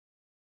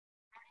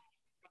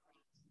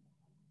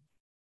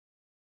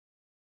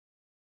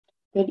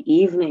Good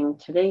evening.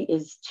 Today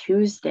is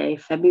Tuesday,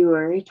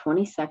 February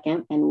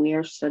 22nd, and we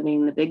are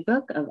studying the Big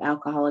Book of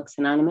Alcoholics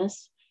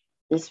Anonymous.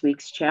 This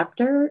week's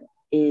chapter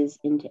is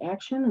Into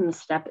Action, and the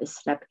step is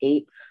step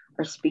 8.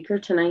 Our speaker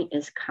tonight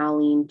is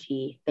Colleen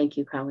T. Thank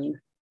you, Colleen.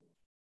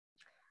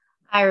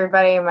 Hi,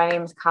 everybody. My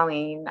name is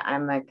Colleen.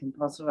 I'm a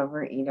compulsive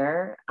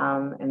overeater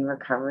in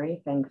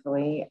recovery,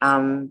 thankfully.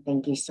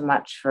 Thank you so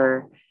much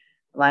for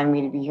allowing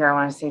me to be here. I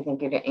want to say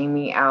thank you to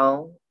Amy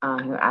L.,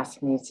 who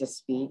asked me to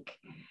speak.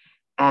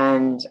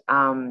 And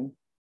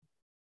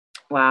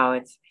wow,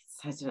 it's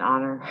such an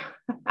honor.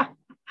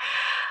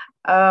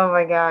 Oh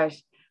my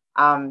gosh.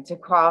 To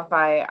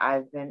qualify,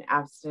 I've been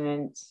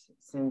abstinent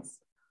since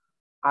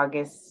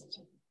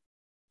August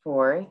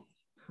 4th.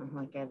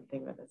 I can't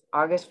think about this.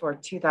 August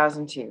 4th,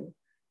 2002.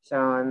 So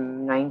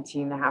I'm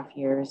 19 and a half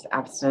years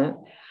abstinent.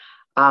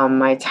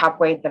 My top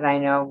weight that I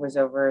know was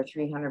over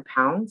 300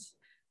 pounds.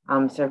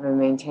 So I've been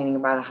maintaining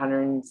about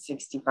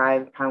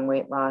 165-pound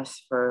weight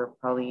loss for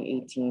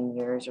probably 18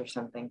 years or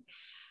something.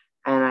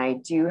 And I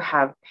do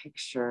have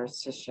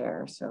pictures to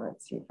share. So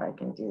let's see if I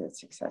can do this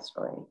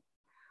successfully.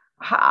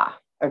 Ha,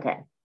 okay.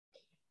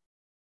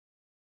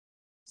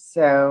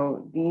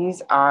 So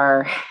these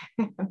are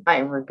my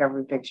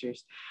recovery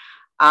pictures.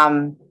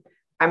 I'm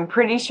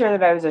pretty sure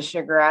that I was a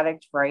sugar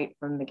addict right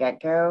from the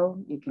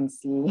get-go. You can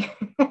see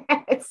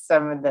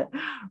some of the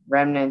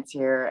remnants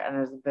here, and I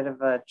was a bit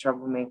of a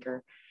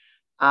troublemaker.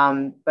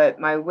 But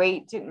my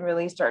weight didn't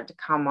really start to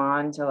come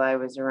on until I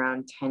was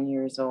around 10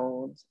 years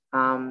old.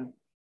 And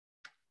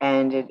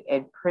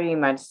it pretty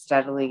much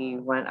steadily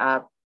went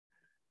up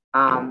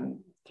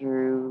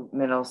through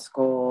middle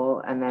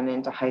school and then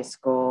into high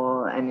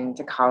school and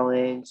into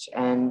college.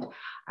 And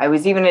I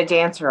was even a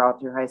dancer all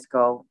through high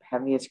school,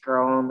 heaviest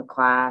girl in the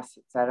class,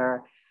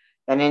 etc.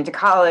 Then into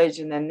college.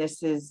 And then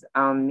this is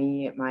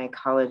me at my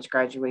college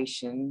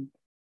graduation,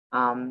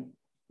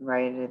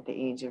 right at the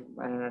age of,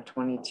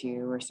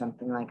 22 or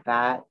something like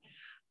that.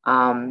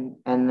 And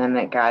then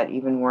it got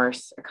even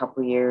worse a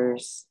couple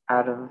years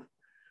out of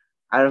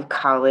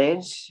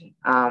college,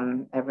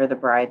 ever the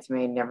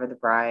bridesmaid, never the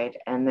bride.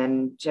 And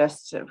then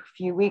just a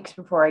few weeks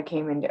before I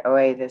came into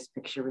OA, this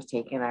picture was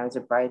taken. I was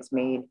a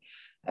bridesmaid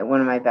at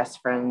one of my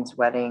best friend's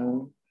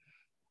wedding.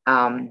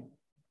 And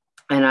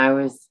I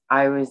was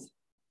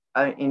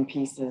in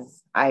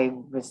pieces. I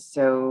was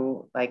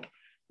so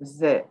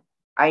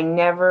I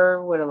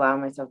never would allow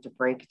myself to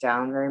break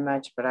down very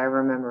much, but I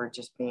remember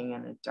just being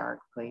in a dark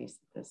place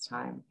at this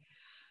time.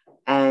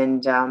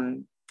 And I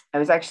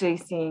was actually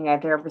seeing a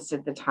therapist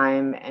at the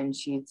time, and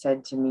she had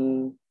said to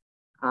me,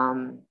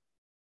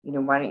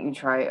 why don't you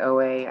try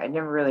OA? I'd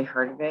never really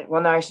heard of it.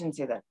 Well, no, I shouldn't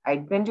say that.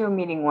 I'd been to a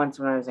meeting once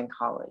when I was in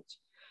college,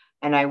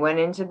 and I went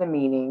into the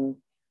meeting,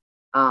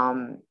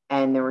 and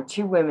there were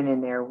two women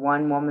in there.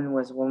 One woman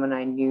was a woman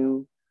I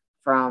knew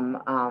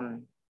from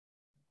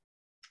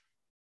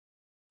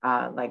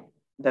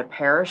the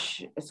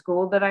parish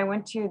school that I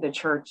went to, the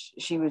church.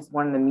 She was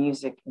one of the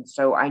music. And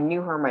so I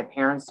knew her, my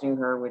parents knew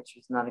her, which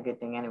was not a good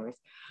thing anyways,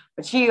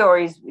 but she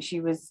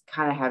was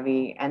kind of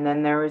heavy. And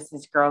then there was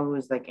this girl who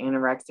was like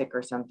anorexic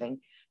or something,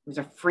 who was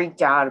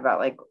freaked out about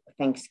like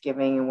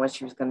Thanksgiving and what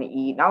she was going to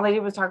eat. And all they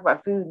did was talk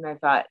about food. And I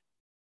thought,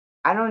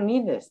 I don't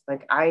need this.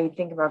 Like, I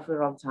think about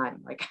food all the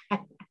time. Like,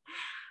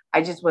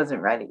 I just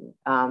wasn't ready.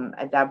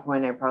 At that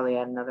point, I probably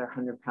had another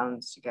 100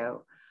 pounds to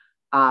go.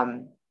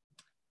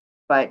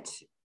 But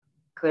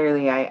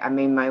clearly I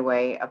made my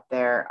way up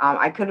there.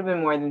 I could have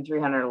been more than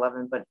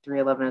 311, but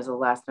 311 is the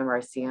last number I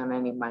see on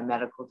any of my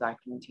medical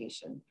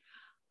documentation.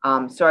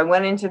 So I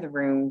went into the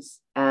rooms,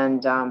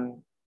 and a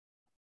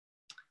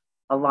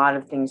lot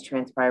of things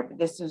transpired, but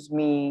this was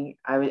me.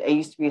 I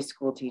used to be a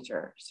school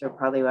teacher, so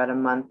probably about a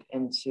month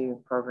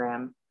into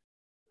program.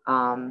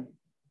 And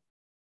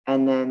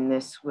then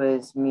this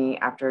was me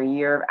after a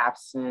year of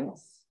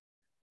abstinence.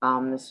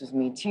 This was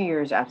me 2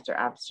 years after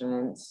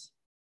abstinence.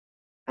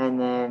 And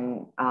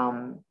then,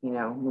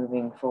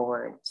 moving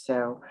forward.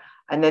 So,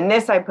 and then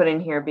this I put in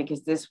here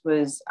because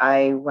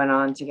I went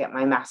on to get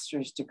my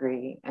master's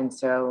degree. And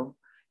so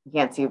you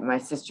can't see it, but my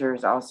sister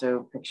is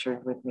also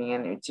pictured with me.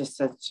 And it's just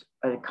such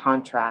a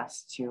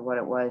contrast to what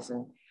it was.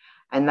 And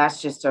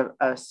that's just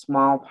a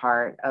small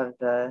part of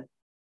the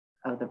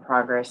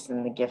progress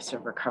and the gifts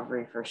of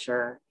recovery for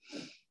sure.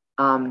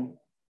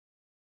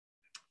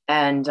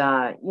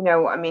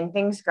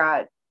 Things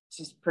got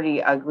just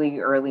pretty ugly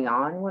early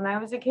on when I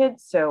was a kid.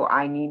 So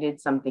I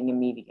needed something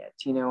immediate.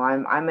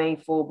 I'm a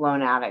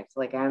full-blown addict.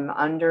 Like, I'm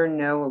under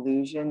no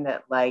illusion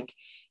that like,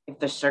 if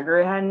the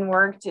sugar hadn't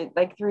worked at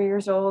like 3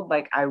 years old,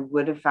 like I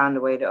would have found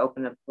a way to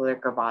open up the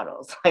liquor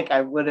bottles. Like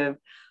I would have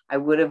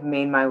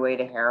made my way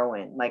to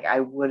heroin. Like I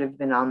would have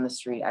been on the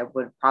street. I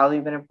would have probably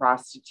been a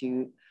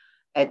prostitute,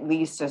 at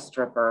least a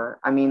stripper.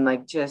 I mean,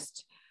 like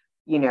just,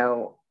 in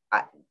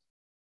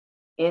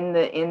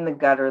the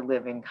gutter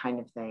living kind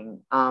of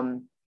thing.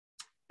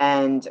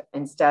 And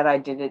instead, I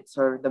did it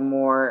sort of the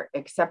more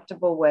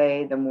acceptable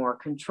way, the more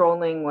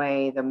controlling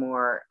way, the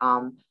more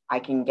I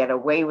can get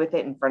away with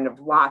it in front of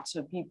lots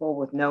of people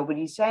with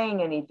nobody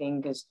saying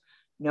anything, because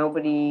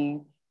nobody,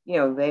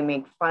 they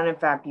make fun of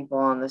fat people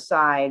on the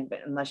side, but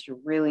unless you're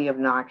really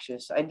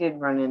obnoxious, I did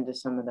run into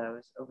some of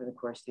those over the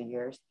course of the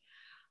years.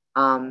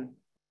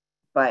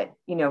 But,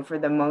 for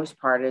the most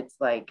part, it's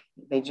like,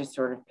 they just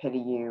sort of pity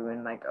you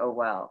and like, oh,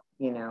 well,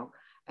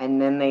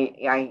 and then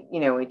I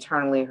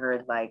eternally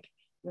heard like,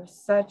 you have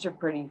such a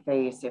pretty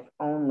face. If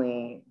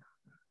only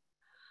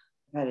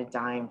I had a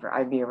dime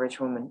I'd be a rich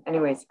woman.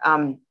 Anyways,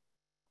 the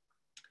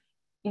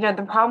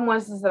problem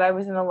was that I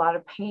was in a lot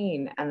of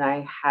pain and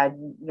I had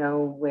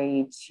no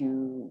way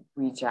to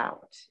reach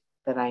out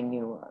that I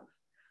knew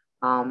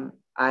of.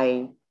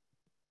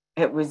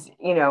 It was,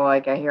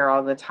 like I hear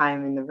all the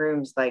time in the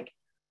rooms, like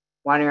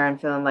wandering around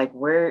feeling like,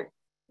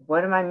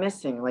 what am I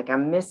missing? Like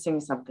I'm missing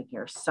something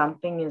here.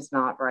 Something is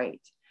not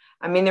right.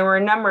 I mean, there were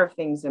a number of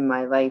things in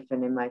my life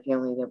and in my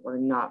family that were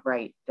not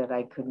right that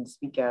I couldn't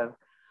speak of,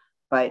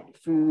 but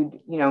food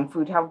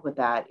helped with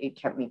that. It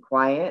kept me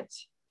quiet,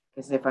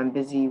 because if I'm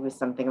busy with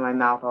something in my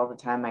mouth all the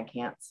time, I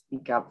can't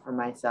speak up for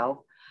myself.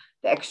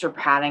 The extra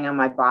padding on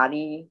my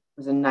body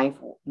was a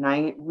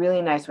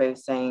really nice way of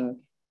saying,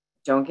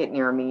 don't get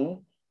near me.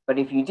 But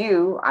if you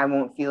do, I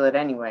won't feel it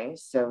anyway.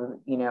 So,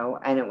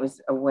 and it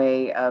was a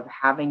way of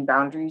having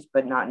boundaries,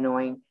 but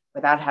knowing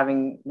how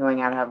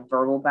to have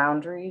verbal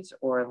boundaries,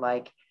 or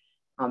like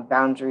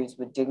boundaries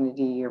with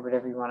dignity, or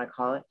whatever you want to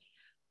call it.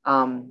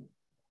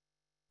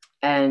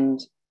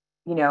 And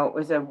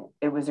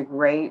it was a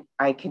great,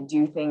 I could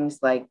do things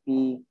like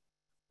be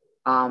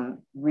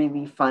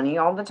really funny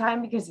all the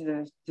time, because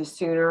the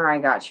sooner I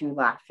got you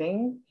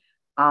laughing,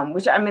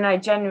 which I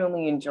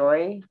genuinely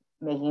enjoy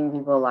making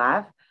people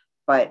laugh,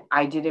 but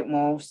I did it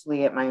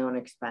mostly at my own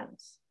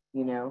expense,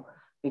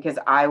 because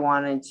I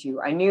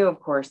knew, of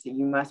course, that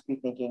you must be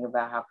thinking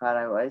about how fat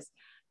I was,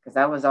 because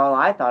that was all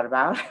I thought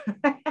about.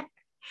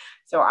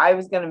 So I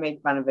was going to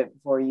make fun of it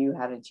before you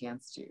had a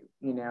chance to,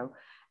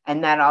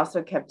 and that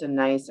also kept a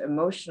nice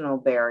emotional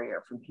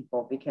barrier from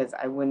people, because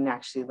I wouldn't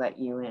actually let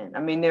you in.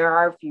 There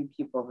are a few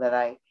people that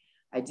I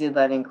did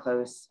let in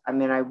close.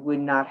 I would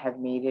not have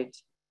made it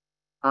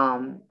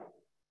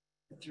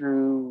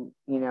through,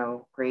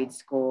 grade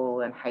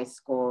school and high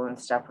school and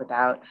stuff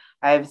without.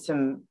 I have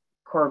some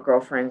core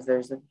girlfriends.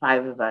 There's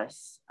 5 of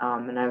us.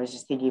 And I was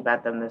just thinking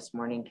about them this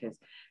morning, because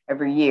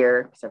every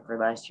year, except for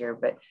last year,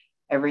 but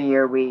every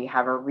year we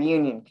have a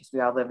reunion, because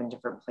we all live in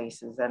different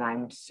places, and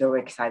I'm so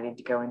excited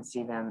to go and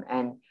see them.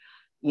 And,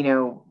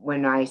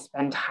 when I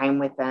spend time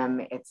with them,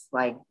 it's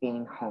like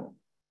being home,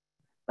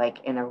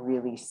 like in a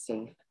really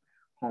safe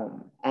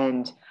home.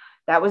 And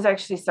that was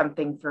actually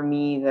something for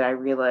me that I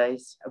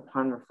realized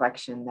upon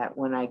reflection, that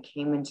when I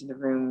came into the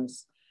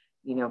rooms,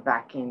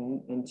 back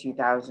in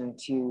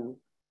 2002,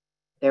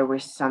 there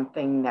was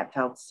something that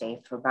felt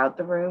safe about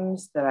the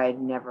rooms that I'd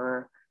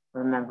never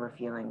remember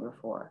feeling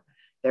before.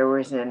 There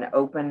was an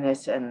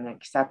openness and an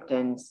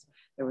acceptance.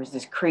 There was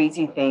this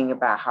crazy thing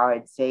about how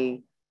I'd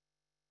say,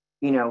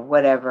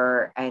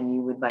 whatever, and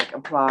you would like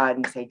applaud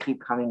and say, keep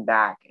coming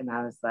back. And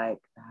I was like,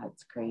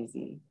 that's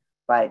crazy.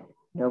 But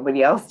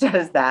nobody else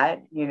does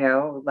that,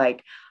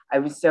 like I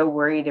was so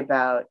worried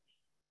about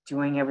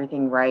doing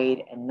everything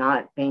right and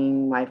not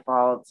being my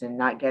faults and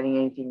not getting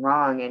anything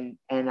wrong.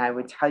 And I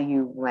would tell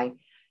you my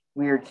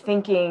weird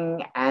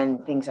thinking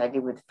and things I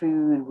did with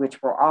food,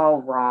 which were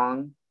all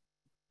wrong.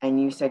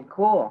 And you said,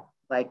 cool,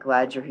 like,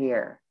 glad you're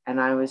here. And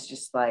I was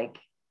just like,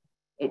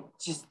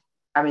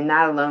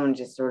 that alone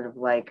just sort of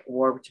like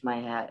warped my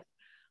head.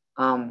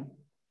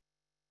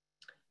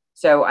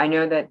 So I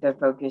know that the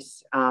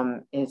focus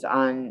is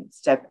on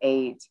step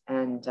 8,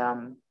 and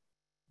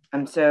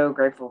I'm so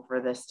grateful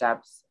for the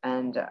steps.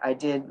 And I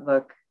did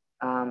look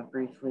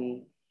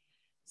briefly.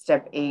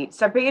 Step 8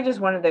 is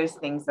one of those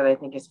things that I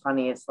think is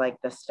funny. It's like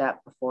the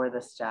step before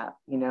the step,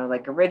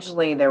 like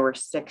originally there were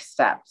 6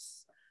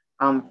 steps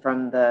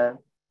from the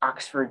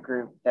Oxford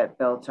group that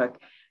Bill took,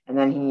 and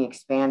then he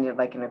expanded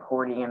like an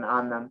accordion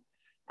on them.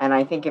 And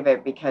I think of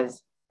it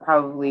because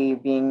probably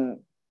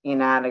being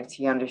an addict,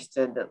 he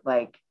understood that,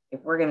 like, if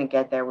we're going to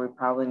get there, we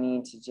probably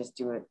need to just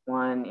do it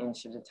 1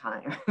 inch at a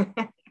time.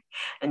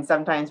 And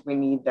sometimes we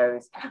need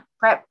those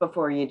prep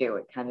before you do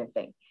it kind of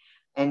thing.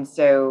 And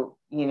so,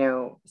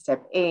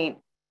 step 8,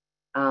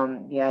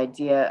 the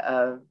idea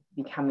of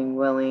becoming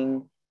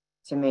willing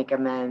to make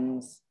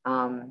amends,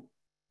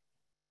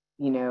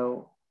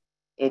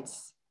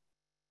 it's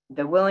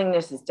the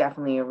willingness is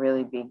definitely a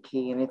really big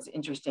key. And it's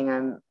interesting.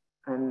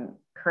 I'm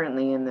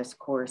currently in this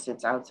course.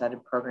 It's outside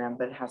of program,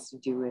 but it has to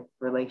do with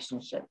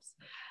relationships.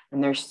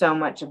 And there's so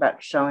much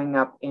about showing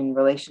up in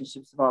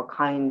relationships of all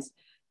kinds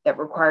that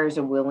requires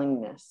a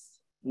willingness,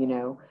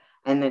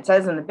 and it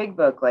says in the big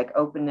book, like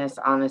openness,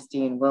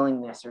 honesty, and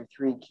willingness are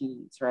 3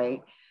 keys,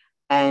 right?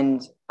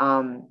 And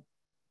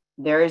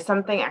there is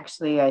something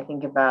actually I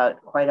think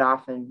about quite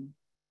often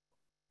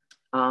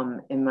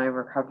in my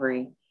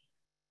recovery.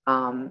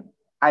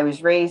 I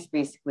was raised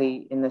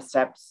basically in the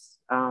steps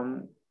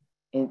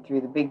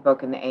through the big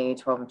book and the AA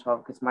 12 and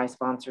 12, because my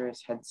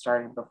sponsors had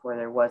started before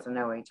there was an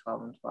OA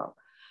 12 and 12.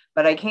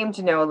 But I came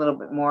to know a little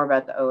bit more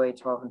about the OA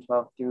 12 and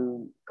 12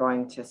 through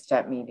going to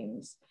step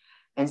meetings.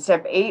 And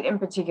step 8 in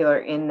particular,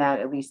 in that,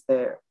 at least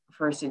the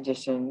first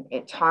edition,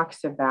 it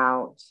talks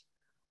about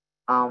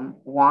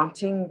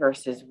wanting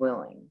versus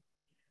willing.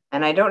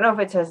 And I don't know if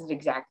it says it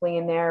exactly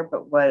in there,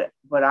 but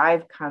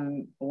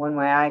one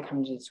way I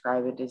come to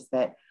describe it is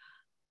that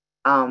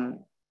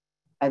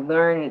I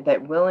learned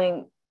that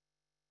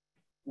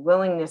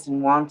willingness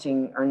and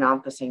wanting are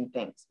not the same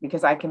things,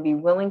 because I can be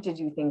willing to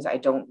do things I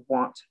don't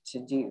want to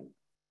do,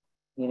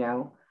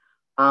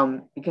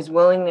 because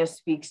willingness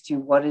speaks to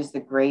what is the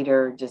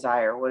greater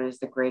desire, what is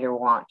the greater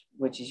want,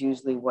 which is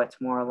usually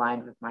what's more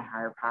aligned with my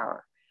higher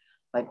power,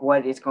 like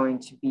what is going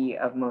to be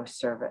of most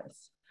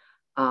service.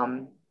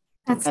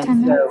 That's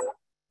 10 minutes.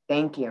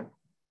 Thank you.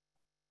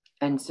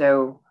 And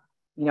so,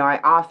 I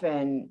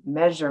often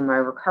measure my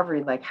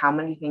recovery, like how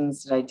many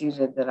things did I do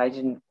that I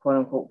didn't, quote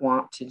unquote,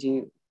 want to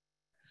do.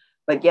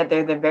 But yet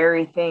they're the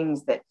very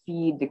things that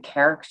feed the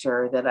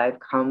character that I've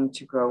come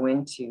to grow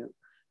into,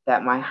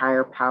 that my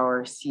higher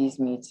power sees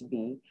me to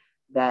be,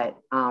 that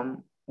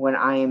when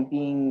I am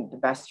being the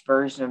best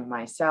version of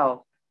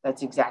myself,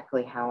 that's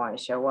exactly how I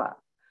show up.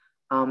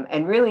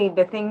 And really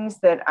the things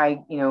that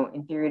I,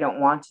 in theory don't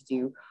want to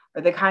do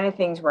are the kind of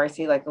things where I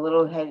see like a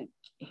little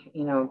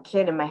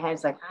kid in my head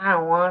is like, I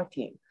don't want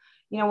to,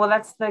 well,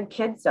 that's the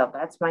kid self.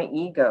 That's my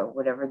ego,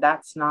 whatever.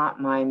 That's not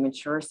my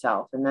mature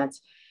self. And that's,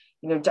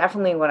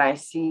 definitely what I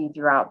see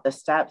throughout the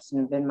steps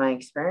and been my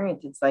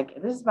experience. It's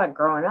like, this is about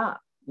growing up.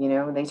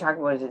 They talk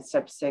about, is it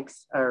step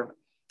 6 or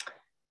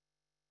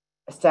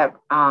step,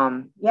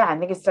 I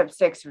think it's step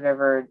 6,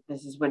 whatever.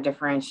 This is what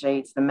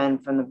differentiates the men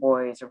from the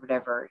boys or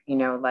whatever,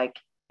 like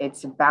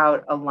it's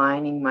about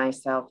aligning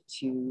myself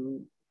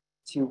to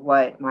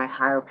what my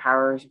higher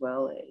power's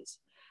will is.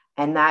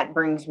 And that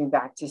brings me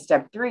back to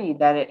step 3,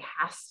 that it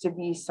has to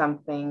be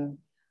something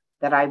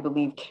that I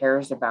believe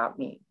cares about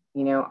me.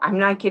 I'm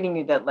not kidding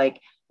you that,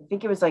 like, I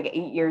think it was like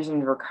 8 years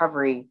into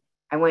recovery,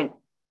 I went,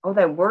 oh,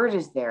 that word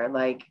is there.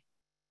 Like,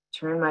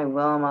 turn my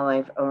will and my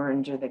life over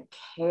under the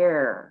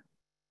care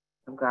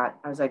of God.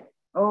 I was like,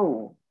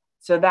 oh,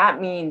 so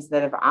that means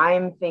that if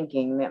I'm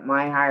thinking that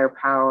my higher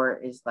power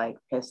is like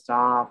pissed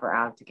off or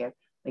out to get,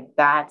 like,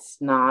 that's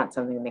not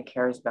something that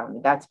cares about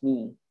me. That's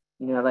me.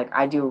 Like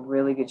I do a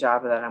really good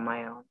job of that on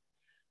my own.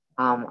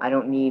 I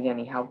don't need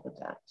any help with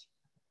that.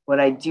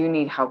 What I do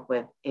need help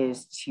with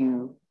is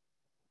to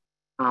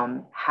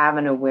have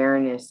an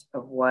awareness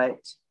of what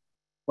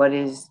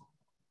is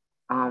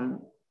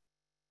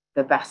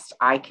the best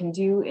I can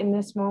do in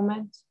this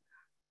moment,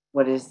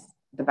 what is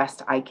the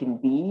best I can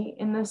be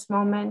in this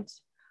moment,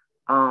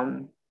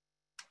 what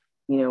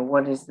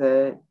is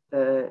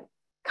the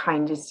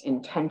kindest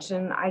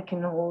intention I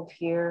can hold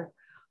here,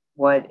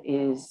 what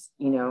is,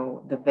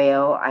 the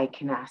veil I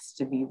can ask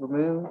to be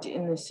removed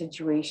in this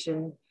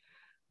situation.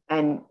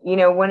 And,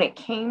 when it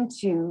came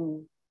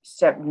to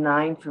step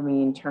 9 for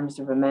me in terms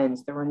of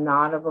amends, there were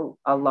not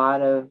a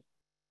lot of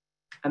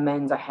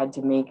amends I had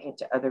to make it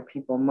to other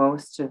people.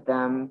 Most of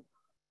them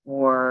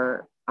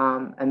were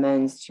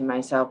amends to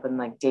myself and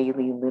like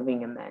daily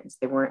living amends.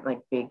 They weren't like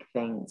big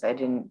things. I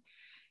didn't,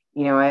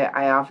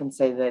 I often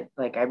say that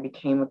like I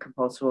became a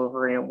compulsive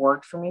overeater, and it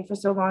worked for me for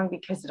so long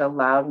because it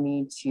allowed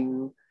me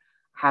to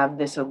have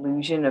this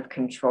illusion of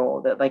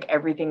control, that like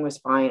everything was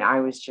fine. I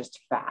was just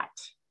fat,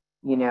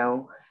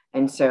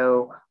 and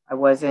so I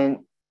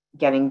wasn't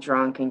getting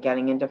drunk and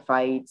getting into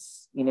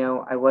fights.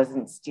 I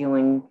wasn't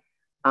stealing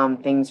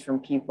things from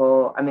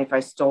people. I mean, if I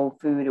stole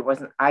food,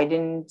 I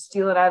didn't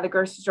steal it out of the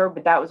grocery store,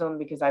 but that was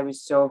only because I was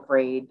so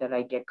afraid that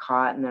I'd get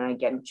caught and then I'd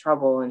get in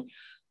trouble. And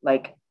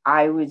like,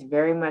 I was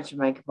very much,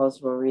 my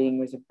compulsive reading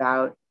was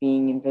about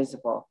being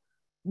invisible.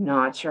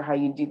 Not sure how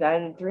you do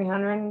that at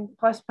 300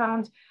 plus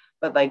pounds,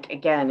 but like,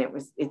 again,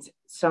 it's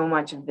so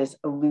much of this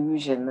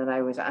illusion that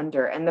I was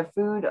under, and the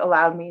food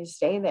allowed me to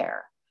stay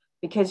there.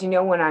 Because,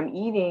 when I'm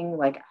eating,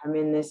 like I'm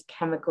in this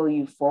chemical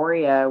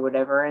euphoria or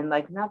whatever, and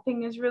like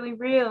nothing is really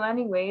real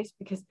anyways,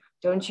 because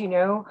don't you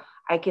know,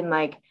 I can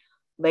like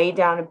lay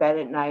down in bed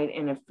at night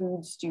in a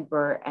food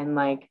stupor and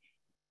like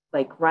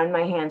run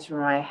my hands from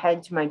my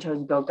head to my toes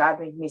and go,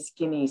 God, make me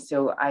skinny.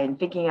 So I'm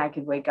thinking I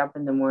could wake up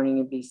in the morning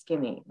and be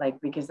skinny,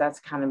 like, because that's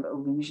kind of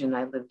illusion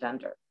I lived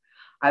under.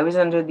 I was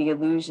under the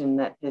illusion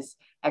that this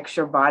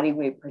extra body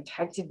weight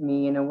protected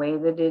me in a way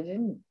that it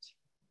didn't.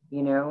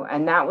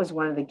 And that was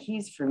one of the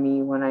keys for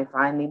me when I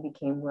finally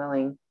became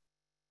willing,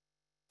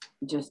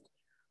 just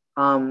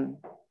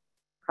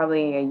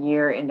probably a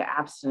year into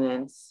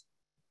abstinence,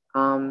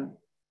 to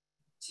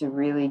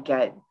really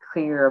get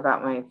clear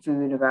about my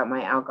food, about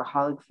my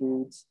alcoholic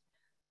foods,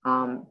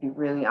 be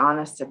really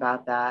honest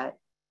about that,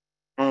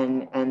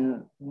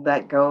 and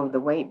let go of the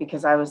weight,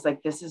 because I was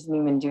like, this isn't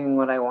even doing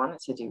what I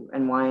wanted to do.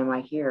 And why am I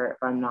here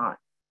if I'm not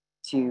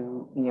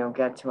to,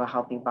 get to a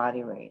healthy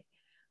body weight?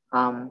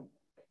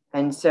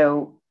 And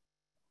so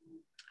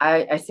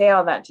I say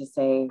all that to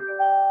say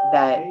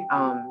that,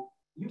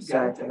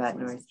 sorry for that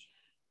noise,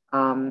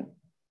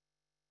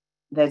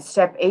 that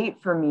step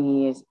 8 for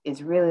me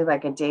is really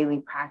like a daily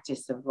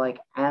practice of like,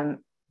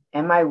 am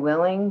I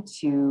willing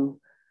to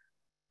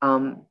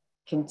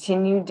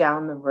continue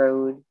down the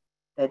road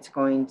that's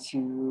going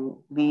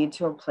to lead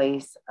to a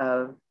place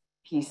of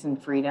peace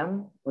and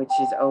freedom, which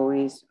is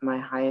always my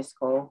highest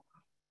goal?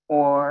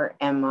 Or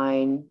am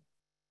I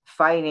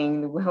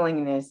fighting the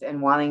willingness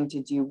and wanting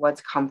to do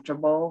what's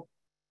comfortable,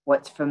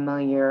 what's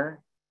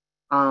familiar,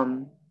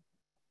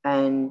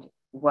 and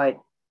what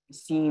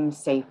seems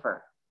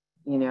safer,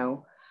 you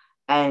know?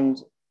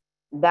 And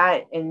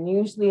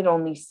usually it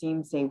only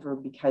seems safer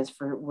because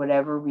for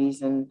whatever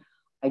reason,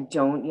 I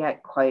don't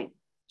yet quite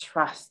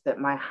trust that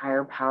my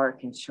higher power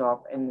can show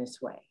up in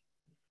this way,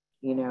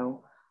 you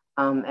know?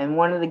 And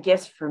one of the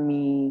gifts for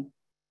me,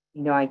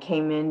 you know, I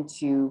came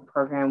into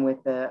program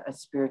with a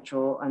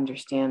spiritual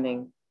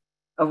understanding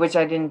of which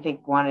I didn't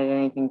think wanted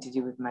anything to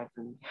do with my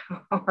food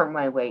or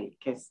my weight,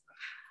 because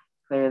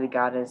clearly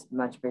God has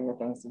much bigger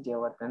things to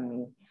deal with than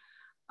me,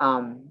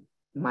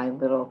 my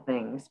little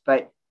things.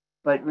 But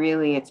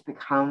really it's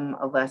become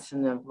a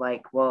lesson of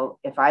like, well,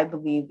 if I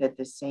believe that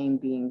the same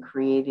being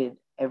created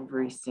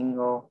every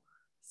single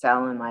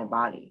cell in my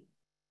body,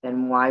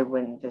 then why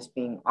wouldn't this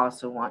being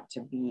also want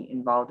to be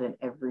involved in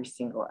every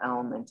single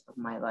element of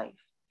my life?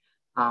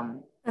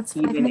 That's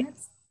 5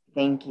 minutes.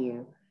 Thank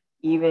you.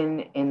 Even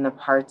in the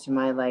parts of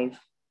my life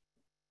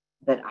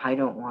that I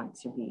don't want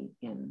to be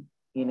in,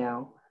 you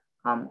know?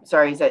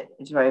 Sorry,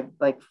 do I have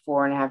like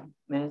 4.5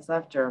 minutes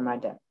left, or am I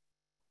done?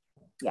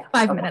 Yeah.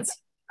 5 minutes.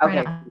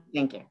 Okay,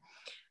 thank you.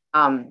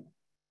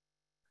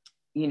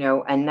 You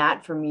know, and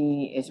that for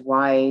me is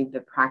why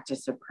the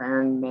practice of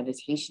prayer and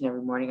meditation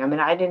every morning. I mean,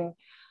 I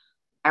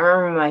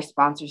remember my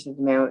sponsor said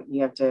to me,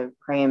 you have to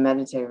pray and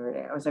meditate every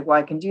day. I was like, well,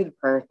 I can do the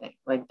prayer thing.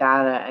 Like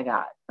that I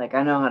got. Like,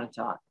 I know how to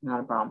talk, not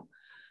a problem.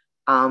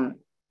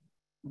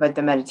 But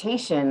the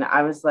meditation,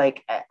 I was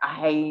like,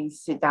 I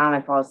sit down,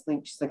 I fall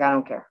asleep. She's like, I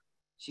don't care.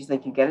 She's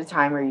like, you get a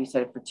timer, you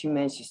set it for 2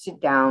 minutes, you sit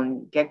down,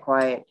 you get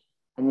quiet,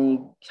 and then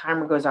the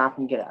timer goes off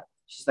and you get up.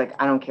 She's like,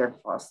 I don't care if you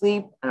fall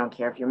asleep. I don't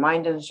care if your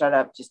mind doesn't shut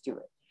up, just do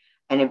it.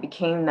 And it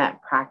became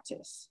that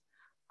practice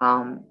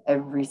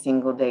every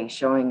single day,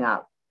 showing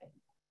up.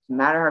 No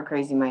matter how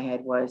crazy my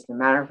head was, no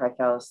matter if I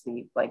fell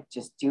asleep, like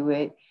just do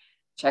it,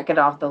 check it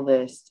off the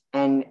list.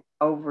 And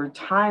over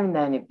time,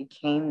 then it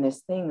became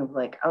this thing of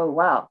like, oh,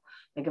 wow,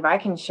 like if I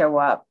can show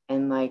up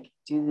and like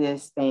do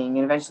this thing,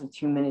 and eventually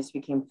 2 minutes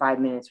became 5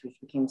 minutes, which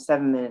became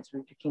 7 minutes,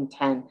 which became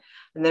 10.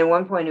 And then at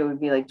one point it would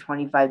be like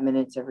 25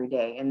 minutes every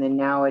day. And then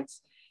now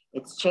it's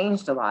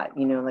changed a lot,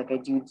 you know, like I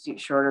do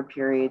shorter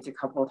periods a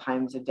couple of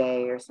times a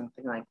day or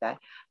something like that,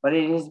 but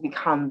it has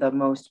become the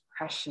most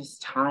precious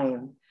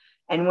time.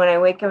 And when I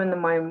wake up in the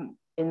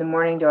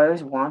morning, do I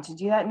always want to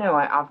do that? No,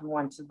 I often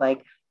want to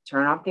like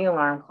turn off the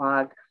alarm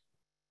clock,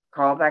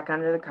 crawl back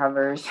under the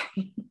covers,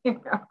 you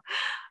know,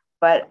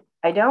 but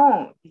I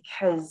don't,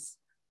 because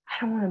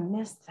I don't want to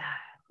miss that.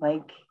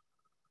 Like,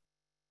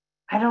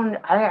 I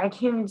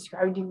can't even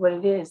describe to you what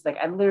it is. Like,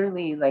 I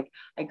literally, like,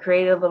 I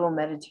create a little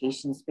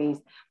meditation space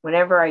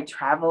whenever I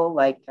travel.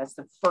 Like, that's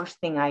the first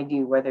thing I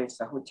do, whether it's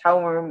a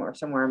hotel room or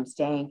somewhere I'm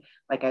staying.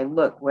 Like, I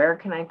look, where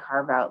can I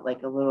carve out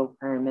like a little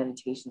prayer and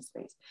meditation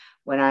space?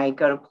 When I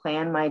go to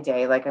plan my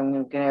day, like I'm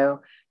going to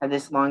have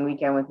this long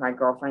weekend with my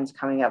girlfriends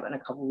coming up in a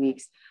couple of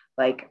weeks.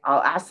 Like,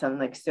 I'll ask them,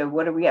 like, so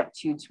what are we up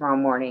to tomorrow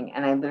morning?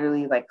 And I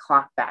literally like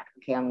clock back.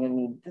 Okay, I'm going to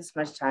need this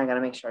much time. I got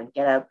to make sure I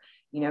get up,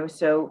 you know,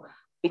 so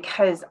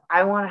because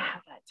I want to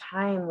have that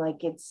time.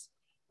 Like it's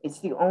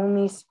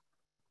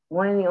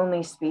one of the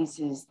only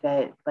spaces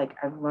that like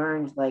I've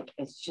learned, like,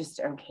 it's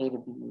just okay to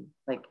be.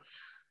 Like,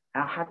 I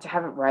don't have to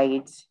have it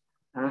right.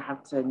 I don't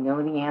have to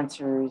know the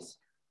answers.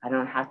 I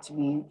don't have to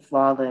be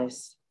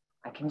flawless.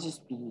 I can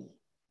just be.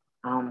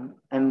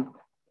 And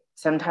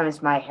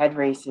sometimes my head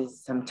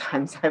races.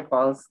 Sometimes I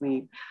fall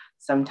asleep.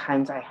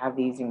 Sometimes I have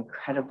these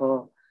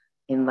incredible,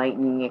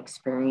 enlightening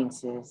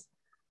experiences.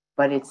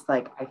 But it's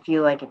like, I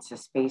feel like it's a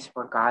space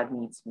where God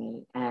meets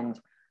me, and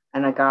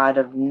a God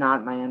of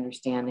not my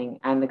understanding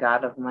and a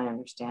God of my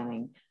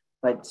understanding,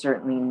 but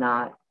certainly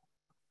not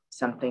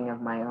something of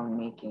my own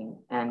making.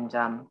 And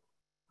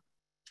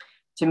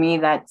to me,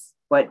 that's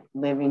what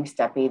living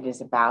step 8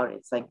 is about.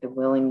 It's like the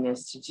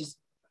willingness to just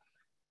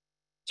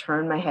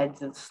turn my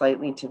head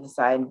slightly to the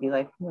side and be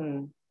like,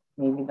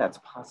 maybe that's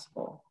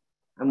possible.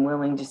 I'm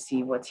willing to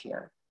see what's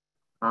here,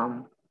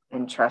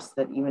 and trust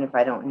that even if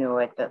I don't know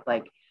it, that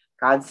like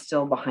God's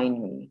still behind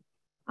me,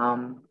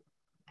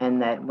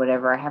 and that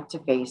whatever I have to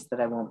face, that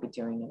I won't be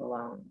doing it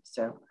alone.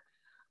 So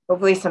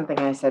hopefully something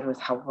I said was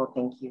helpful.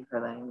 Thank you for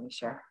letting me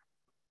share.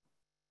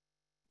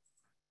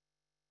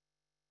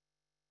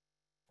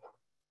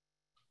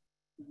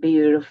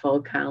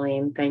 Beautiful,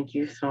 Colleen. Thank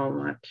you so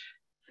much.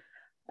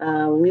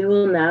 We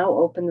will now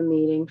open the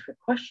meeting for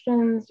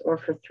questions or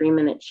for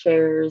 3-minute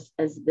shares.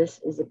 As this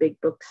is a big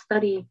book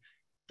study,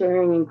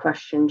 sharing and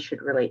questions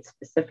should relate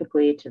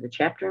specifically to the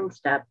chapter and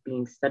step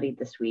being studied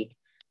this week.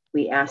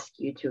 We ask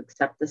you to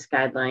accept this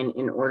guideline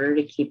in order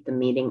to keep the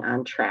meeting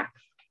on track.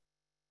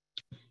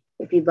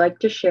 If you'd like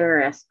to share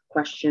or ask a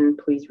question,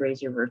 please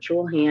raise your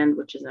virtual hand,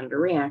 which is under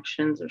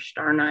reactions, or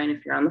 *9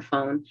 if you're on the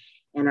phone,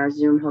 and our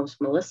Zoom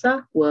host,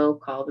 Melissa, will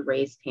call the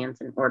raised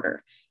hands in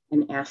order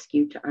and ask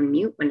you to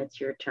unmute when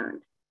it's your turn.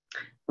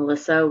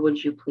 Melissa,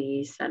 would you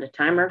please set a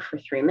timer for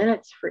 3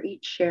 minutes for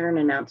each share and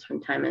announce when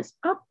time is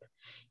up?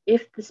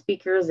 If the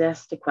speaker is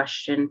asked a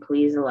question,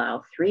 please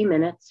allow 3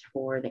 minutes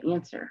for the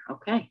answer.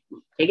 Okay,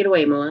 take it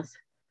away, Melissa.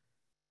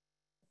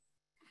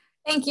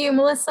 Thank you,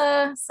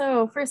 Melissa.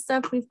 So first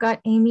up, we've got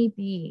Amy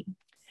B.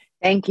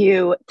 Thank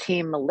you,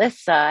 Team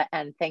Melissa,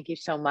 and thank you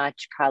so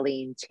much,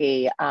 Colleen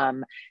T.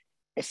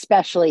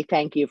 Especially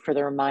thank you for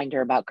the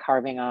reminder about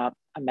carving up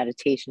a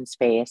meditation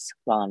space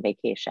while on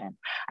vacation.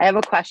 I have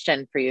a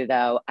question for you,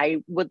 though.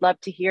 I would love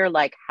to hear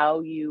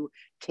how you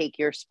take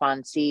your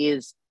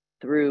sponsees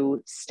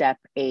through step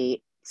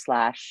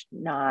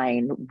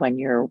 8/9 when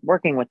you're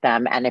working with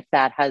them, and if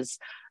that has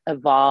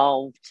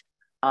evolved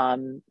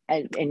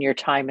in your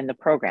time in the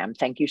program.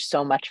 Thank you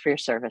so much for your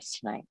service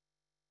tonight.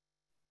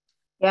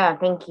 Yeah,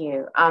 thank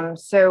you.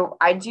 So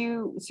I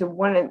do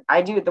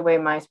it the way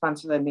my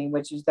sponsor led me,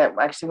 which is that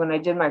actually when I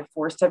did my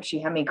 4-step,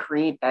 she had me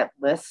create that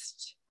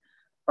list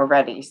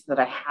already so that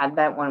I had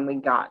that when we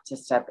got to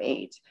step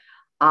 8.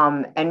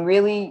 And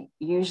really,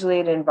 usually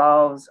it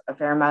involves a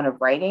fair amount of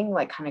writing,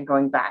 kind of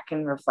going back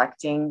and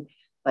reflecting,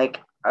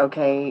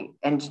 okay,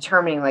 and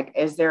determining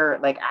is there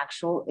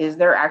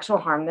actual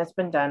harm that's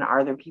been done?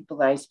 Are there people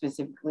that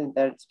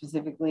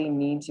specifically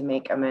need to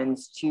make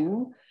amends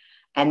to?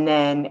 And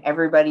then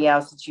everybody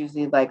else, it's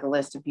usually a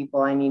list of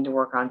people I need to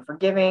work on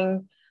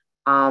forgiving.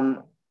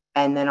 And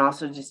then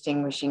also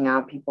distinguishing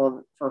out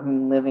people for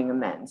whom living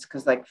amends.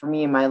 Because for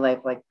me in my life,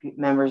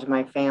 members of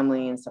my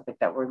family and stuff like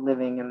that were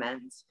living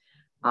amends.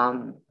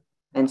 And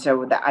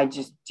so that I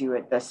just do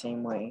it the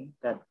same way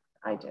that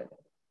I did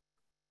it.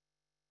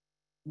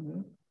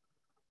 Mm-hmm.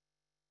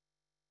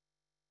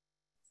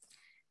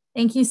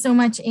 Thank you so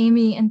much,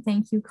 Amy. And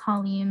thank you,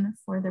 Colleen,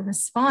 for the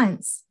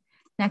response.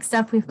 Next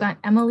up, we've got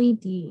Emily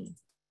D.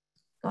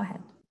 Go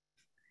ahead.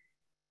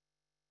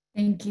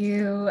 Thank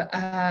you,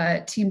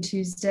 Team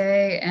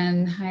Tuesday,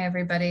 and hi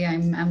everybody.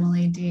 I'm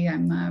Emily D.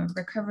 I'm a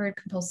recovered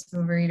compulsive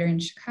overeater in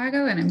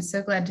Chicago, and I'm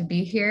so glad to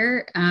be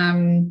here.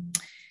 And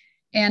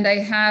I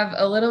have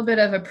a little bit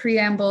of a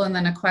preamble and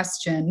then a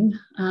question.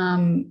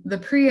 The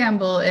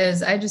preamble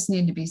is I just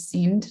need to be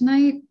seen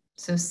tonight,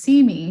 so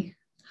see me.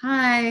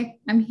 Hi,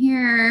 I'm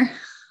here.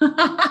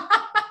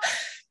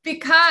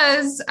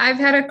 Because I've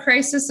had a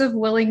crisis of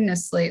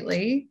willingness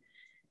lately,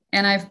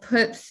 and I've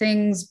put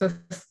things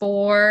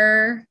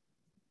before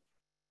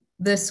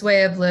this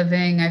way of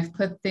living. I've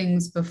put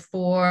things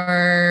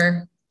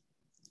before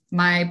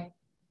my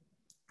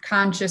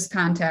conscious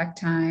contact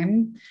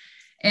time.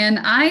 And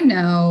I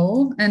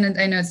know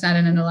it's not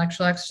an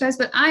intellectual exercise,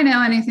 but I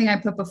know anything I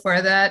put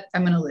before that,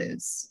 I'm going to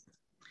lose.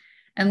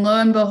 And lo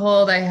and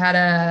behold, I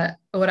had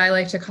what I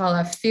like to call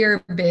a fear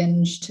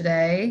binge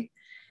today.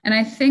 And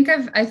I think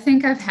I've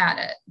had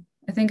it.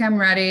 I think I'm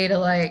ready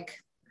to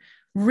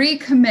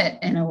recommit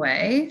in a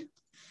way.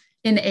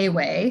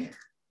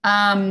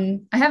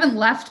 I haven't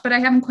left, but I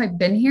haven't quite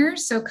been here.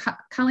 So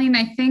Colleen,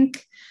 I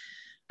think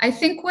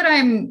what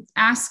I'm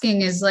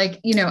asking is I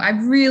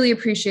really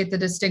appreciate the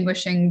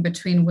distinguishing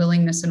between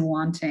willingness and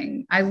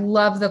wanting. I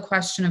love the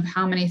question of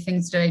how many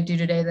things did I do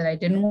today that I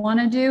didn't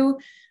want to do.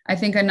 I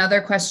think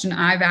another question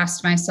I've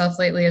asked myself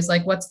lately is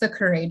what's the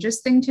courageous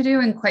thing to do?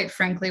 And quite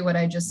frankly, what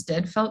I just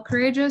did felt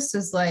courageous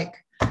is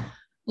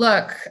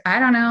look, I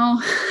don't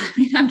know.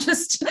 I'm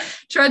just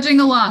trudging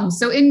along.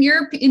 So in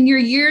your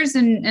years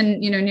and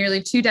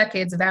nearly 2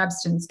 decades of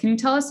abstinence, can you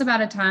tell us about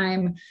a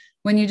time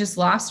when you just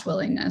lost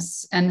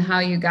willingness and how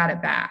you got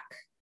it back?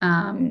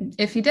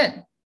 If you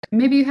did,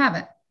 maybe you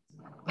haven't.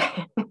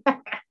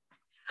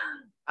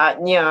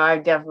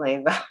 I've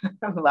definitely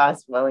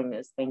lost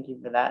willingness. Thank you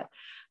for that.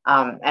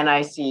 And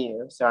I see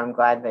you, so I'm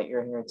glad that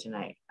you're here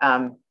tonight.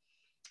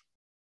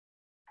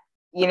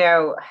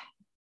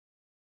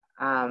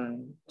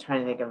 Trying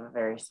to think of a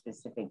very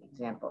specific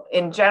example.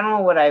 In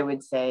general, what I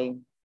would say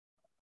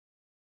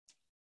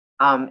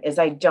is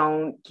I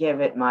don't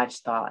give it much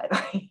thought.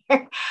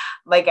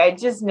 I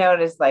just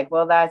noticed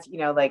that's,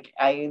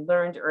 I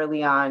learned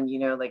early on,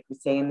 we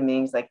say in the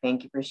meetings,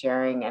 thank you for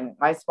sharing. And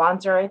my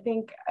sponsor, I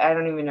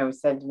don't even know,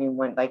 said to me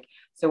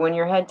so when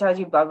your head tells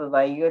you blah, blah,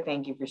 blah, you go,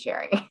 thank you for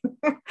sharing,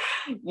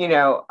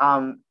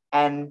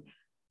 and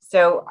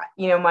so,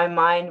 my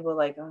mind will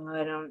I don't,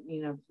 I don't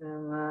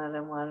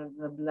want to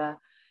blah, blah.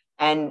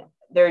 And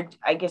there,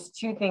 I guess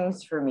 2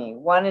 things for me.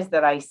 One is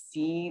that I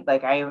see,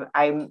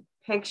 I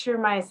picture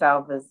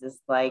myself as this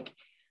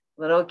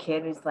little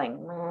kid who's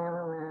and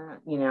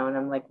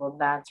I'm well,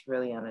 that's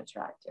really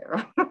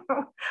unattractive.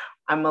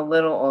 I'm a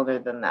little older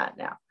than that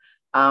now.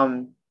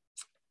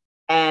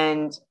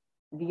 And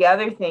the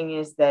other thing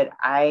is that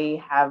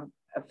I have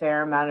a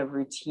fair amount of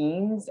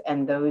routines,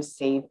 and those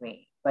save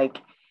me.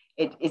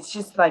 It's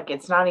just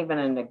it's not even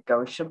a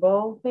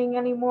negotiable thing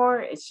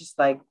anymore. It's just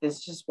this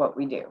is just what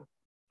we do.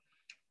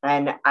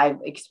 And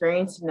I've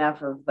experienced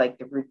enough of the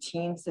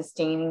routine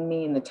sustaining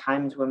me in the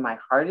times when my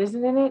heart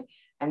isn't in it.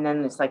 And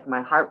then it's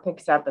my heart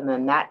picks up, and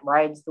then that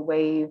rides the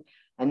wave.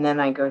 And then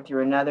I go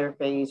through another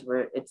phase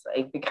where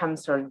it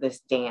becomes sort of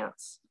this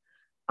dance.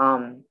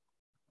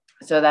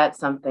 So that's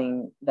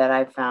something that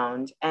I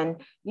found.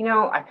 And, you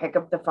know, I pick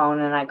up the phone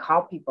and I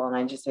call people and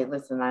I just say,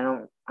 listen,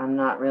 I'm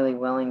not really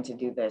willing to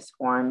do this,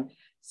 or I'm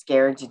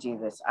scared to do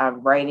this.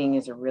 Writing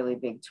is a really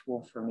big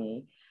tool for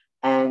me.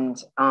 And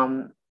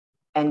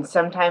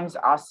sometimes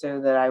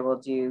also that I will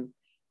do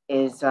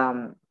is,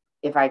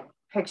 if I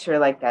picture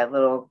like that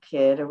little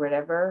kid or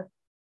whatever,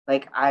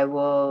 like I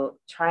will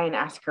try and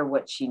ask her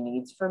what she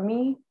needs from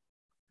me.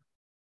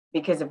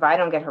 Because if I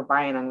don't get her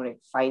buy-in, I'm going to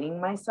be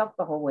fighting myself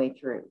the whole way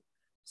through.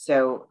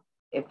 So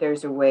if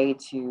there's a way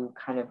to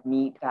kind of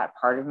meet that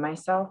part of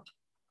myself,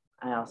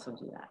 I also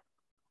do that.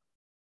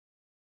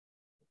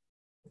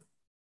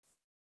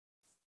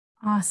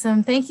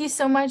 Awesome. Thank you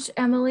so much,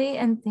 Emily.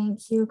 And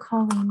thank you,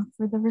 Colleen,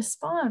 for the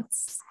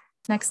response.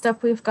 Next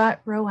up, we've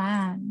got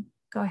Roanne.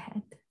 Go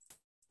ahead.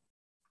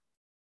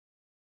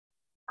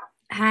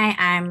 Hi,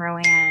 I'm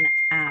Roanne.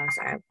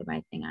 Sorry, I put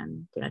my thing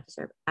on Do Not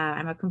Disturb.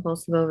 I'm a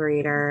compulsive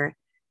overeater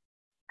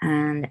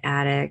and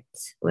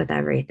addict with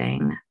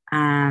everything.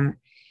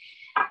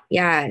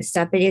 Yeah,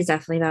 step 8 is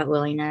definitely about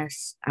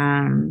willingness.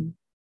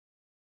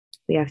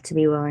 We have to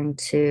be willing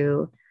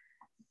to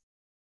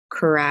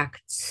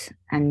correct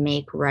and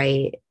make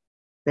right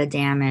the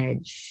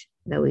damage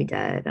that we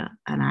did.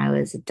 And I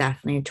was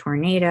definitely a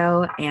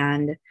tornado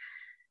and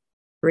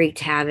wreaked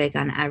havoc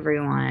on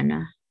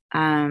everyone.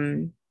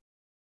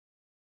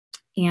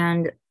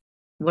 And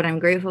what I'm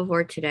grateful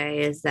for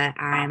today is that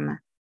I'm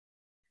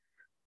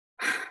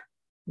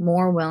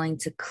more willing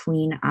to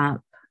clean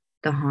up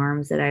the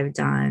harms that I've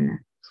done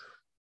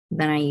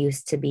than I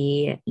used to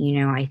be. You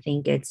know, I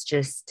think it's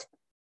just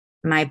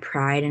my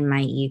pride and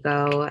my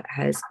ego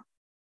has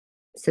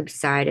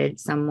subsided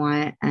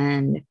somewhat.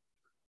 And,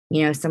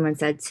 you know, someone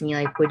said to me,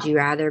 like, would you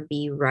rather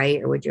be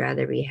right or would you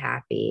rather be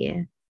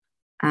happy?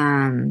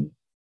 And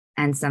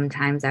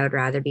sometimes I would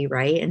rather be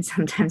right and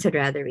sometimes I'd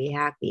rather be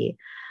happy.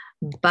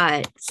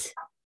 But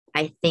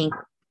I think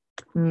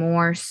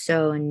more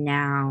so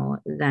now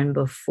than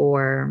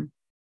before,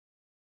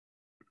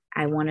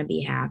 I want to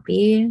be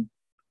happy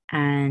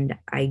and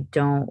I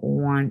don't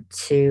want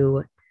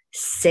to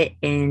sit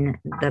in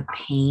the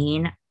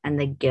pain and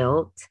the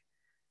guilt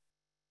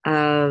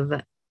of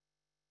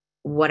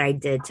what I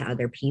did to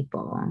other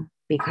people,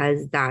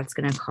 because that's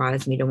going to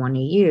cause me to want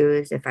to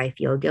use if I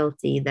feel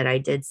guilty that I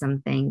did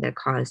something that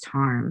caused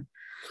harm.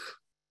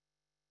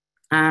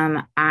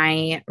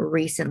 I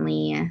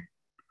recently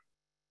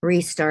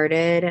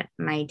restarted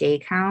my day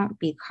count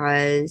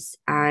because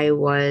I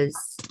was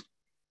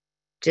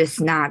just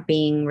not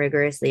being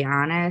rigorously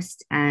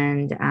honest,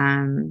 and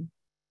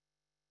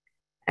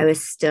I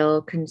was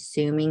still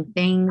consuming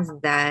things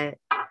that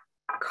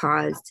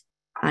caused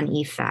an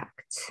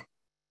effect.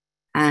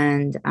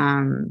 And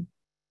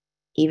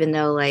even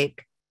though,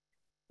 like,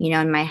 you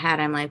know, in my head,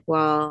 I'm like,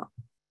 well,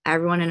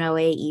 everyone in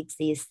OA eats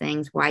these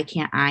things. Why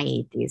can't I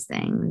eat these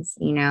things?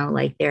 You know,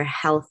 like they're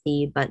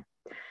healthy, but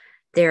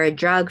they're a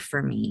drug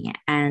for me.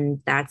 And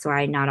that's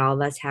why not all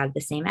of us have the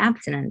same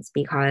abstinence,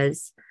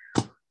 because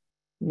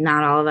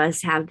not all of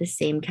us have the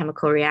same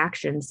chemical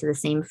reactions to the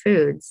same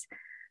foods.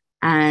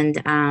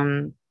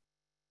 And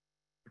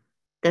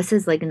this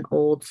is like an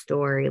old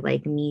story,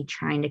 like me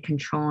trying to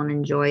control and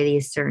enjoy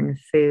these certain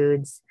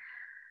foods,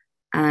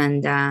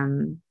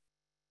 and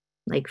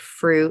like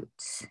fruit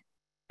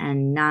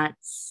and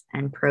nuts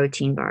and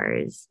protein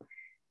bars.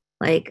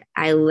 Like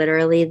I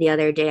literally the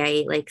other day I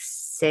ate like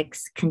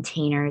 6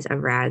 containers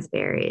of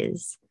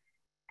raspberries,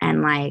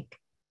 and like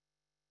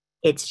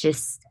it's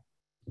just,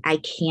 I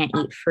can't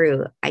eat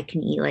fruit. I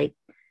can eat like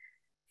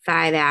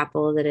 5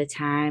 apples at a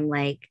time.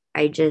 Like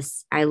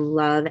I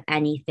love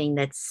anything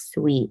that's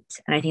sweet.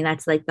 And I think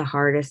that's like the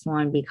hardest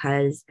one,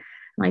 because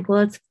I'm like,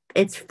 well,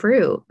 it's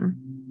fruit.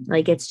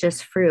 Like it's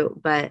just fruit.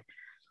 But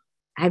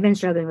I've been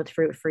struggling with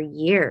fruit for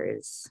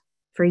years.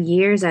 For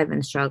years, I've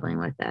been struggling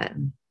with it.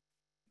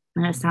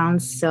 And it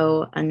sounds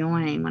so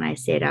annoying when I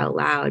say it out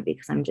loud,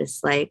 because I'm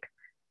just like,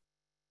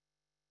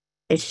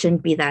 it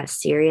shouldn't be that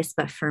serious,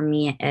 but for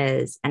me it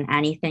is. And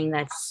anything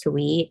that's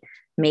sweet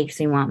makes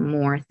me want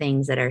more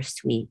things that are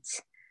sweet.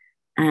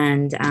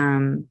 And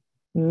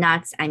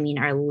nuts, I mean,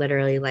 are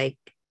literally like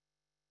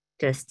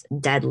just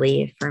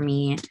deadly for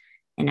me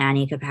in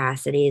any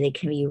capacity. They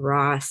can be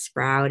raw,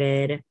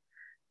 sprouted,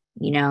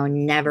 you know,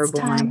 never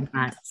born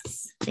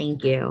nuts.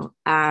 Thank you.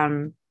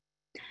 I'm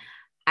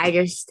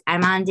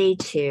on day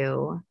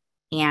 2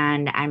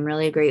 and I'm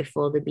really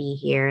grateful to be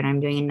here, and I'm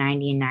doing a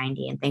 90 and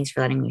 90, and thanks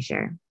for letting me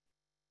share.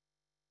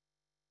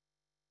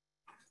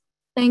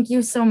 Thank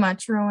you so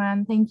much,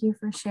 Roanne. Thank you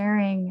for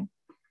sharing.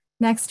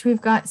 Next,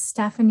 we've got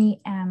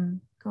Stephanie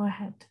M. Go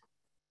ahead.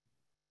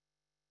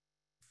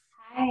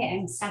 Hi,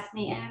 I'm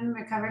Stephanie M.,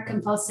 recovered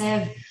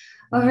compulsive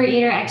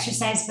overeater,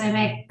 exercise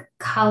bulimic.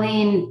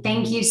 Colleen,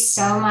 thank you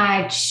so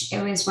much.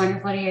 It was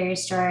wonderful to hear your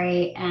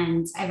story.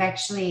 And I've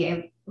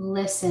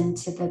listened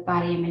to the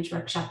body image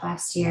workshop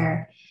last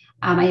year.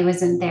 I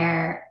wasn't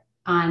there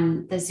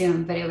on the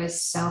Zoom, but it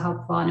was so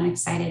helpful, and I'm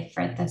excited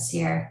for it this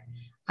year.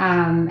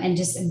 And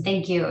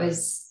thank you. It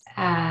was,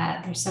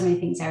 there's so many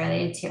things I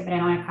related to, but I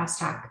don't want to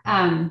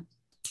crosstalk.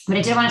 But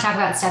I did want to talk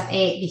about step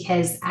 8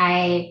 because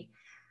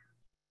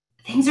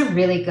things are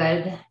really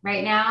good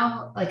right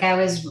now. Like I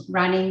was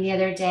running the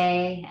other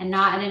day, and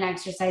not in an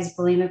exercise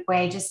bulimic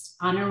way, just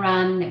on a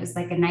run. It was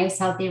like a nice,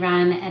 healthy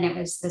run, and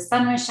the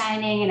sun was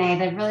shining, and I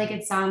had a really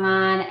good song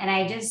on, and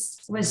I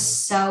just was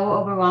so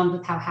overwhelmed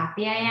with how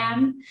happy I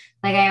am.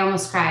 Like I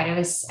almost cried. I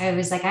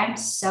was like, I'm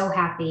so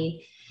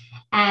happy.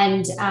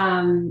 And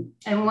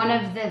one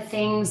of the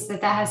things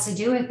that has to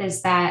do with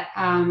is that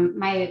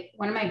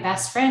one of my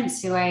best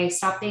friends, who I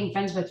stopped being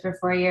friends with for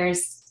 4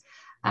 years,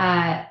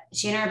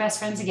 she and I are best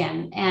friends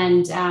again,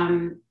 and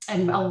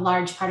a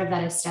large part of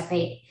that is step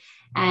 8.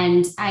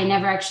 And I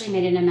never actually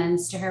made an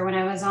amends to her when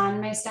I was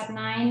on my step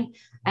 9,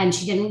 and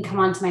she didn't come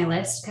onto my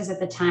list because at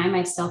the time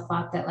I still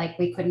thought that like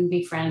we couldn't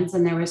be friends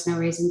and there was no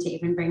reason to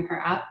even bring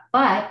her up.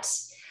 But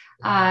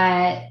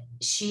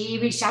she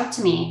reached out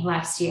to me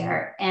last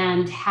year,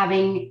 and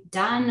having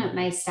done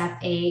my step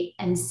 8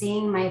 and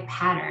seeing my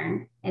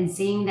pattern and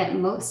seeing that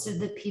most of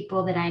the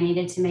people that I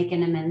needed to make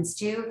an amends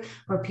to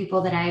were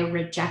people that I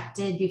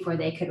rejected before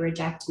they could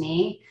reject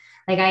me.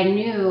 Like I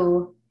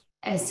knew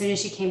as soon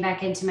as she came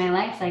back into my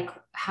life, like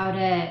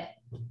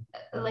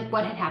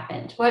what had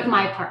happened, what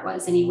my part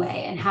was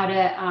anyway, and how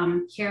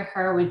to hear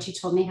her when she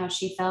told me how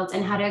she felt,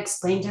 and how to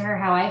explain to her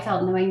how I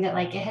felt, knowing that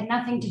like it had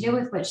nothing to do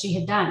with what she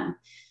had done.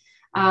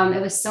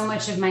 It was so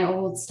much of my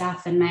old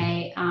stuff and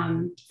my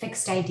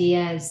fixed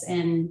ideas,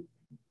 and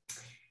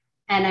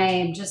I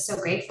am just so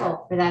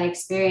grateful for that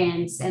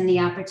experience and the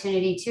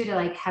opportunity too to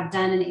like have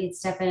done an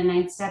 8-step and a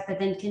 9-step, but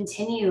then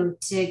continue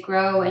to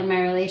grow in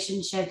my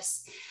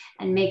relationships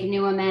and make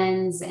new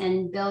amends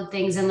and build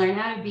things and learn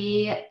how to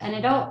be an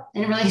adult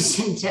in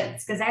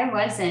relationships. Because I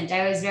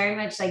was very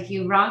much like,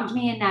 you wronged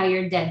me and now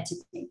you're dead to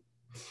me.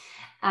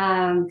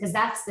 Because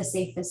that's the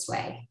safest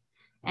way.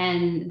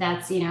 And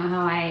that's,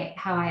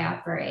 how I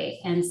operate.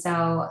 And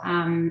so,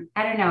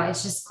 I don't know,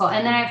 it's just cool.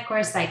 And then of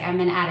course, like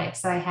I'm an addict.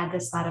 So I had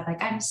this thought of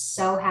like, I'm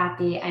so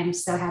happy. I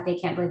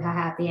can't believe how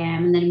happy I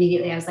am. And then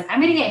immediately I was like, I'm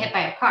going to get hit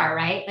by a car,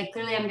 right? Like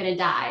clearly I'm going to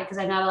die because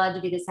I'm not allowed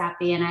to be this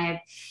happy. And I have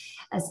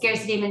a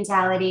scarcity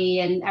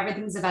mentality and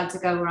everything's about to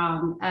go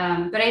wrong.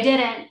 But I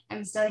didn't,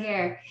 I'm still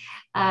here.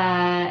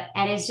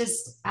 And it's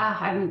just,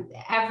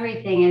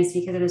 everything is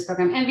because of this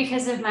program and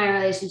because of my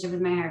relationship with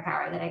my higher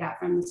power that I got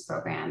from this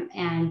program.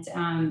 And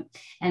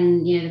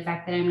the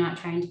fact that I'm not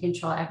trying to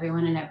control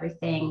everyone and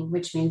everything,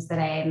 which means that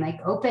I am like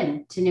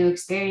open to new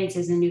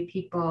experiences and new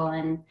people.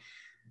 And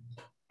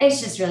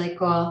it's just really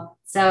cool.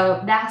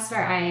 So that's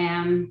where I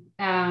am.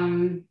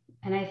 And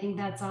I think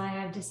that's all I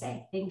have to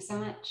say. Thanks so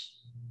much.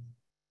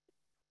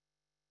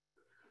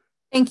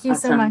 Thank you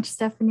so much,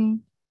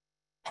 Stephanie.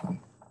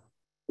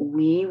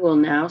 We will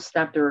now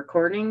stop the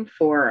recording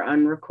for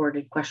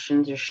unrecorded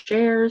questions or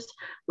shares.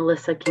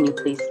 Melissa, can you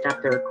please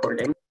stop the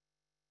recording?